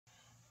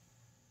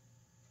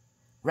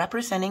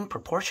Representing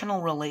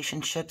proportional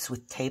relationships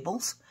with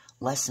tables,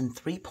 Lesson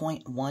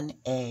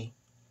 3.1a.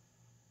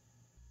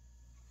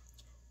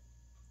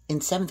 In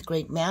 7th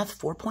grade math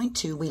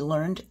 4.2, we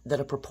learned that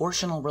a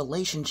proportional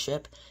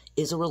relationship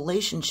is a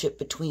relationship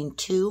between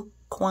two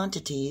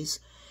quantities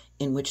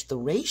in which the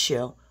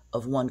ratio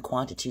of one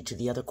quantity to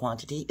the other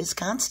quantity is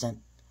constant.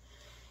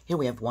 Here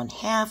we have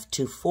 1/2,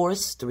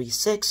 2/4,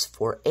 3/6,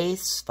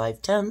 4/8,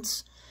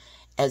 5/10.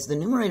 As the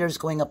numerator is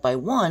going up by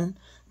 1,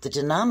 the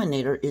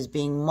denominator is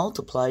being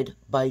multiplied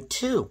by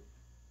 2.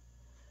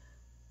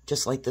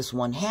 Just like this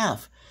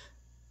 1/2.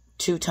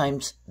 2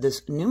 times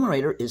this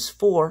numerator is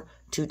 4.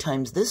 2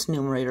 times this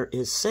numerator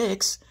is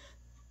 6.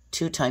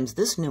 2 times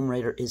this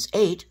numerator is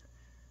 8.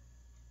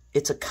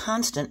 It's a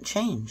constant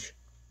change.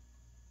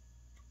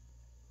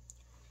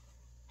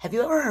 Have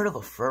you ever heard of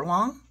a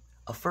furlong?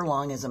 A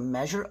furlong is a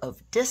measure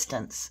of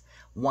distance.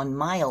 1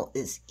 mile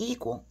is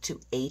equal to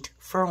 8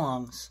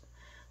 furlongs.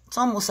 It's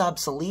almost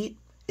obsolete.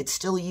 It's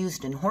still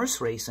used in horse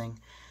racing.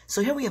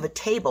 So here we have a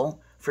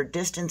table for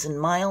distance in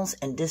miles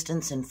and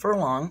distance in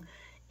furlong,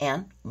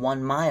 and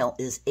 1 mile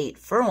is 8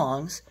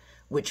 furlongs,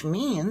 which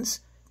means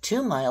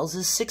 2 miles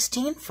is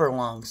 16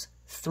 furlongs,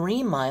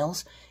 3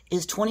 miles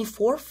is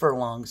 24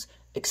 furlongs,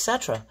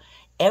 etc.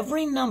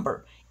 Every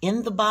number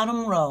in the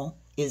bottom row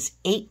is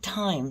 8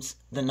 times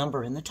the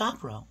number in the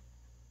top row.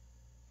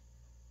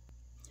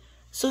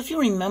 So if you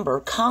remember,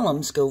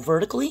 columns go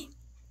vertically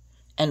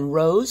and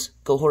rows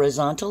go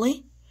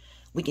horizontally.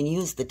 We can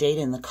use the data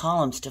in the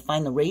columns to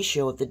find the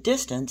ratio of the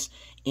distance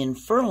in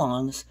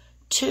furlongs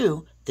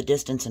to the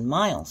distance in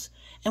miles.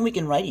 And we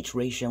can write each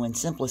ratio in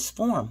simplest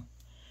form.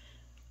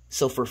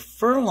 So for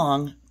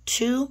furlong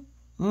to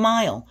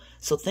mile,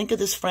 so think of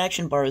this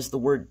fraction bar as the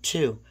word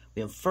 2.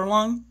 We have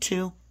furlong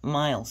to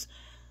miles.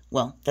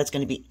 Well, that's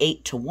going to be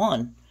 8 to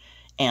 1.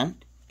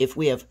 And if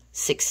we have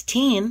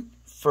 16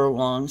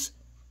 furlongs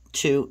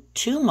to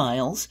 2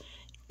 miles,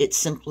 its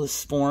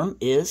simplest form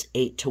is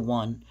 8 to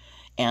 1.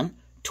 And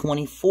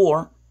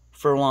 24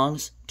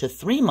 furlongs to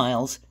 3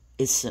 miles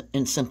is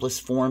in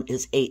simplest form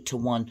is 8 to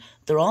 1.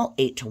 They're all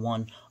 8 to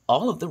 1.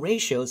 All of the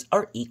ratios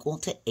are equal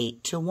to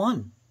 8 to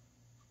 1.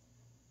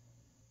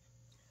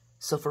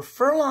 So for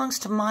furlongs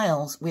to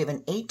miles, we have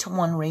an 8 to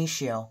 1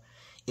 ratio.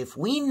 If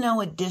we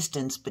know a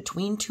distance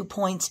between 2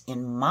 points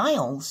in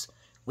miles,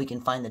 we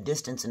can find the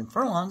distance in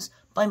furlongs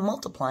by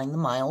multiplying the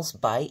miles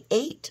by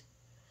 8.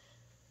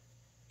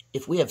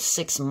 If we have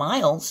 6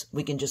 miles,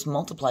 we can just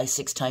multiply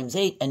 6 times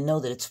 8 and know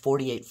that it's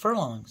 48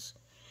 furlongs.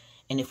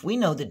 And if we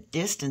know the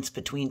distance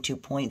between 2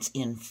 points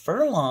in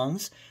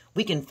furlongs,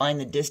 we can find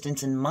the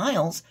distance in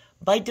miles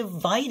by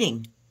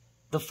dividing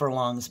the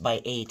furlongs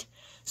by 8.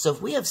 So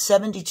if we have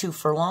 72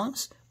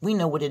 furlongs, we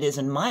know what it is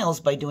in miles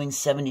by doing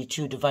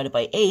 72 divided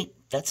by 8.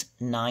 That's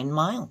 9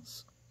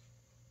 miles.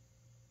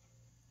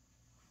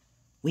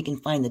 We can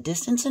find the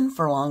distance in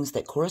furlongs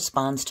that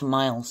corresponds to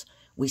miles.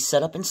 We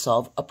set up and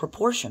solve a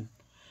proportion.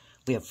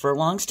 We have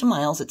furlongs to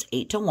miles, it's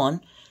 8 to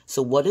 1.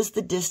 So what is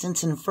the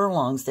distance in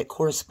furlongs that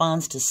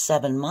corresponds to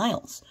 7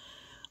 miles?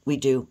 We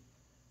do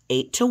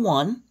 8 to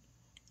 1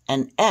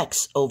 and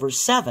x over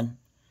 7.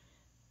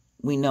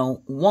 We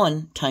know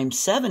 1 times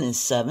 7 is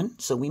 7,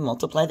 so we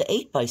multiply the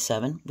 8 by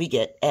 7. We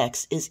get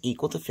x is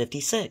equal to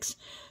 56.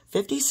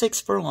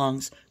 56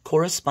 furlongs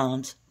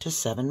corresponds to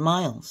 7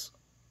 miles.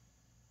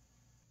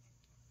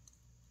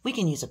 We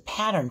can use a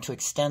pattern to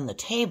extend the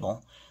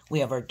table. We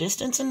have our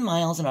distance in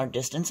miles and our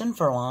distance in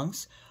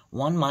furlongs.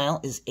 1 mile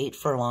is 8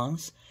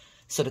 furlongs.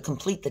 So to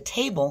complete the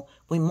table,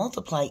 we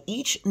multiply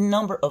each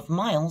number of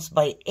miles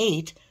by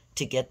 8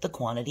 to get the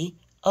quantity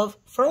of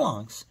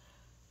furlongs.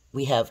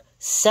 We have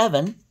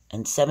 7,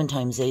 and 7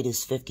 times 8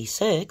 is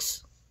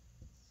 56.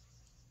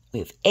 We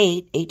have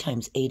 8. 8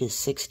 times 8 is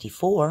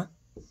 64.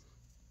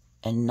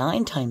 And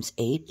 9 times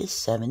 8 is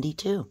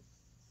 72.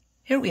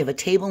 Here we have a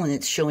table and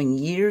it's showing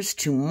years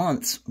to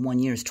months. 1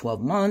 year is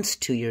 12 months,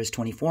 2 years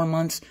 24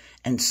 months,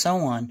 and so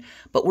on.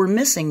 But we're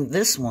missing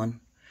this one.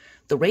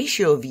 The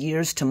ratio of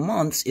years to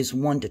months is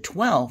 1 to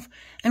 12,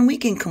 and we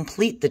can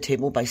complete the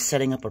table by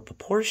setting up a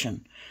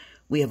proportion.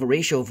 We have a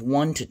ratio of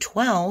 1 to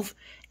 12,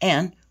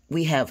 and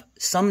we have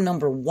some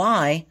number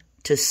y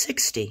to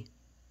 60.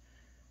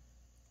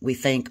 We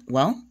think,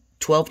 well,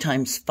 12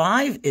 times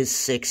 5 is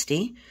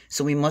 60,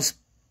 so we must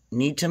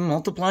need to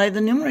multiply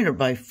the numerator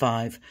by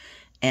 5.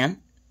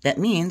 And that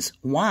means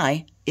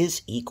y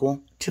is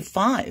equal to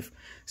 5.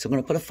 So we're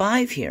going to put a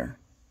 5 here.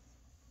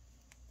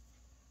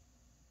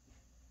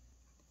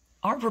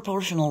 Our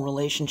proportional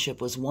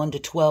relationship was 1 to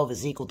 12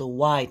 is equal to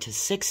y to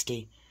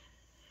 60.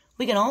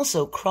 We can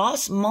also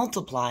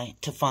cross-multiply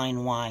to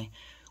find y.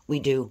 We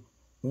do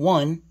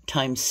 1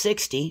 times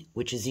 60,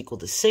 which is equal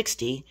to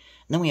 60, and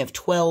then we have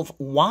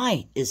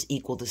 12y is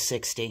equal to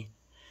 60.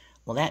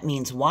 Well, that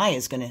means y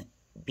is going to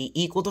be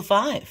equal to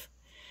 5.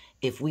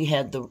 If we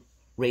had the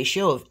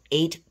ratio of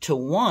 8 to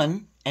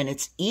 1, and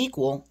it's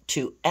equal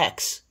to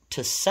x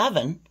to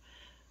 7,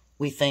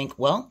 we think,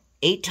 well,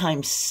 8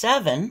 times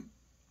 7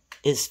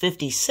 is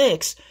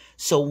 56,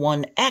 so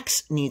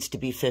 1x needs to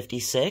be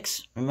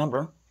 56.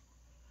 Remember,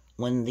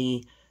 when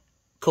the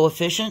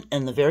coefficient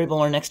and the variable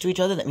are next to each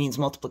other. That means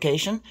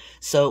multiplication.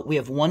 So we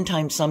have 1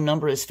 times some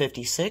number is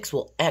 56.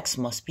 Well, x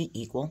must be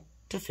equal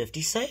to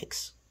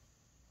 56.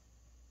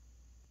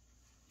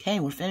 Okay,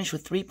 we're finished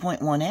with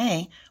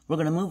 3.1a. We're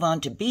going to move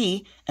on to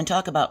B and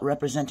talk about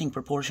representing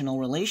proportional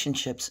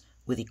relationships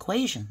with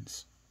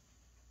equations.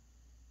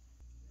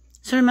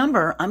 So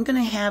remember, I'm going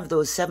to have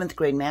those 7th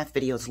grade math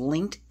videos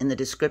linked in the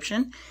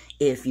description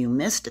if you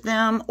missed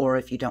them or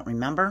if you don't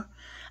remember.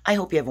 I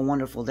hope you have a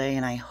wonderful day,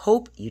 and I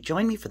hope you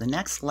join me for the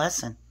next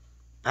lesson.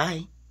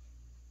 Bye.